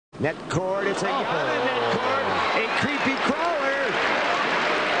Net cord, it's a Jana net cord, a creepy crawler.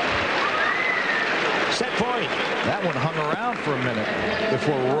 Set point. That one hung around for a minute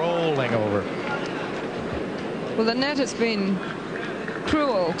before rolling over. Well, the net has been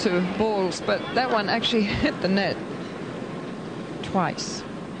cruel to balls, but that one actually hit the net twice.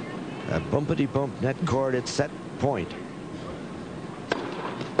 A bumpity-bump net cord at set point.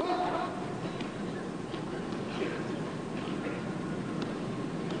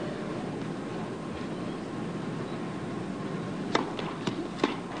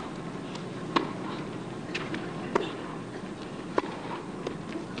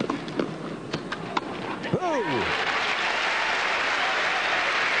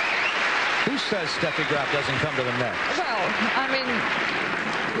 Who says Steffi Graf doesn't come to the net? Well, I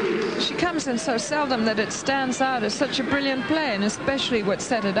mean, she comes in so seldom that it stands out as such a brilliant play, and especially what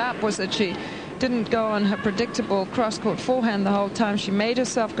set it up was that she didn't go on her predictable cross-court forehand the whole time. She made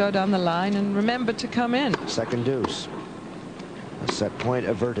herself go down the line and remembered to come in. Second deuce. A set point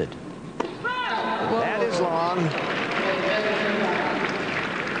averted. Whoa. That is long.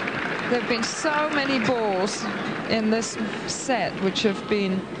 There have been so many balls in this set which have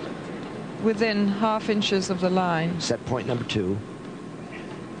been within half inches of the line. Set point number 2.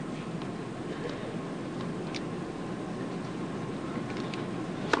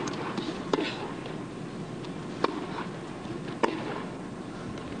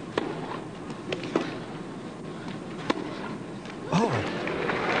 Oh.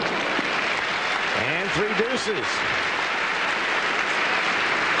 And 3 deuces.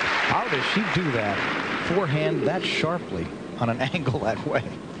 How does she do that? Forehand that sharply on an angle that way.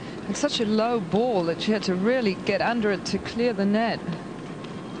 It's such a low ball that she had to really get under it to clear the net.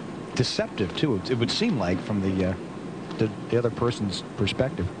 Deceptive too. It would seem like from the other person's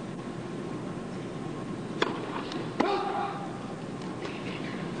perspective.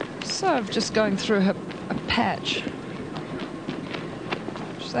 So just going through a patch.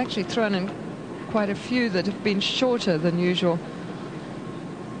 She's actually thrown in quite a few that have been shorter than usual.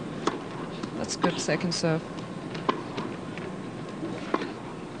 That's good second serve.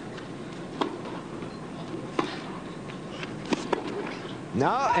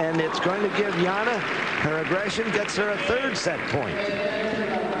 No, and it's going to give Jana, her aggression gets her a 3rd set point.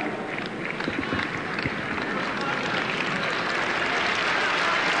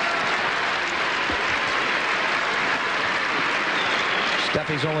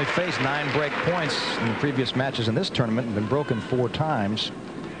 Steffi's only faced 9 break points in the previous matches in this tournament and been broken 4 times.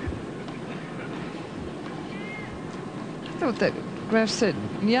 I thought that Graf said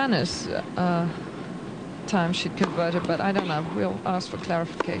Jana's time she'd converted, but I don't know. We'll ask for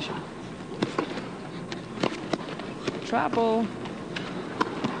clarification. Trouble.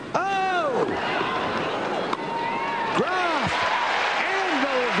 Oh! Graf and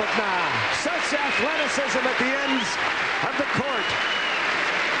Novotna. Such athleticism at the ends of the court.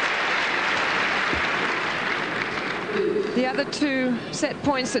 The other 2 set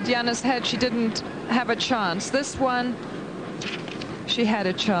points that Jana's had, she didn't have a chance. This one, she had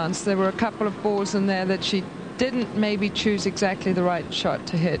a chance. There were a couple of balls in there that she didn't maybe choose exactly the right shot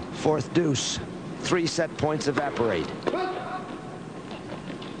to hit. 4th deuce. 3 set points evaporate.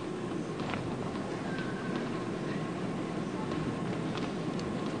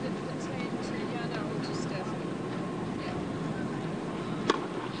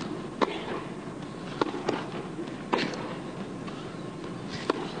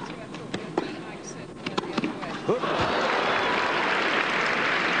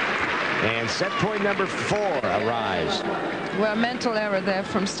 And set point number 4 arrives. Well, mental error there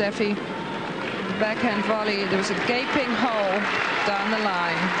from Steffi. Backhand volley. There was a gaping hole down the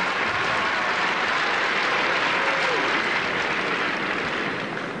line.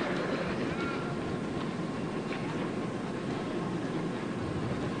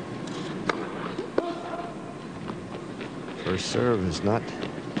 First serve is not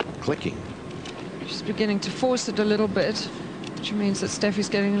clicking. She's beginning to force it a little bit, which means that Steffi's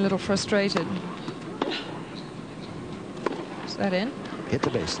getting a little frustrated. Is that in? Hit the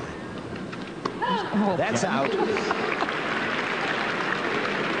baseline. Oh, That's out.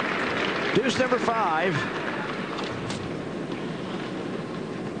 Deuce number 5.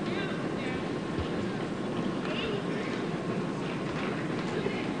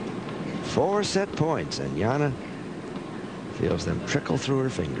 Four set points, and Jana feels them trickle through her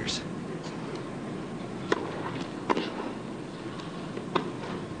fingers.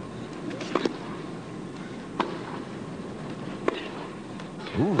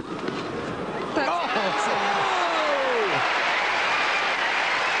 Ooh.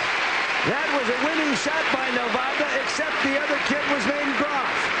 That was a winning shot by Novotna, except the other kid was named Graf.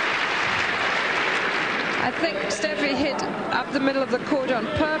 I think Steffi hit up the middle of the court on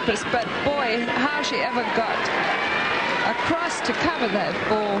purpose, but boy, how she ever got across to cover that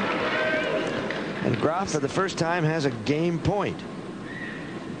ball. And Graf, for the first time, has a game point.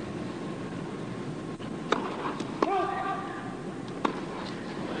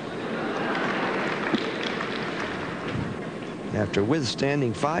 After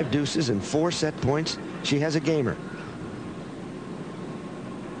withstanding 5 deuces and 4 set points, she has a gamer.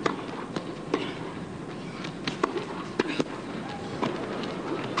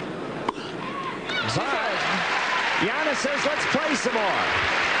 But Jana says, let's play some more.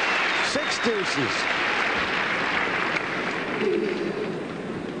 6 deuces.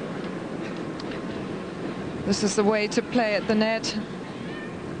 This is the way to play at the net.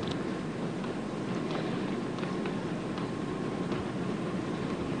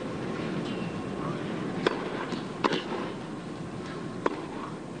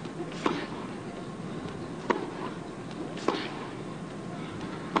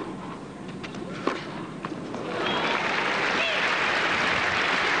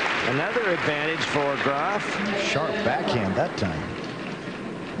 Another advantage for Graf. Sharp backhand that time.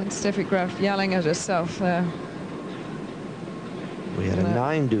 And Steffi Graf yelling at herself there. We had a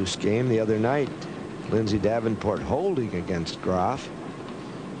 9-deuce game the other night. Lindsay Davenport holding against Graf.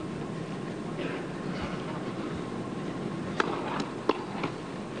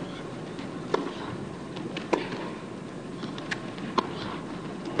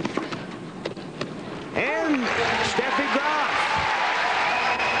 And Steffi Graf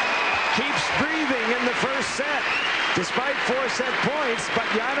keeps breathing in the first set, despite 4 set points, but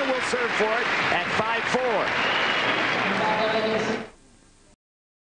Jana will serve for it at 5-4.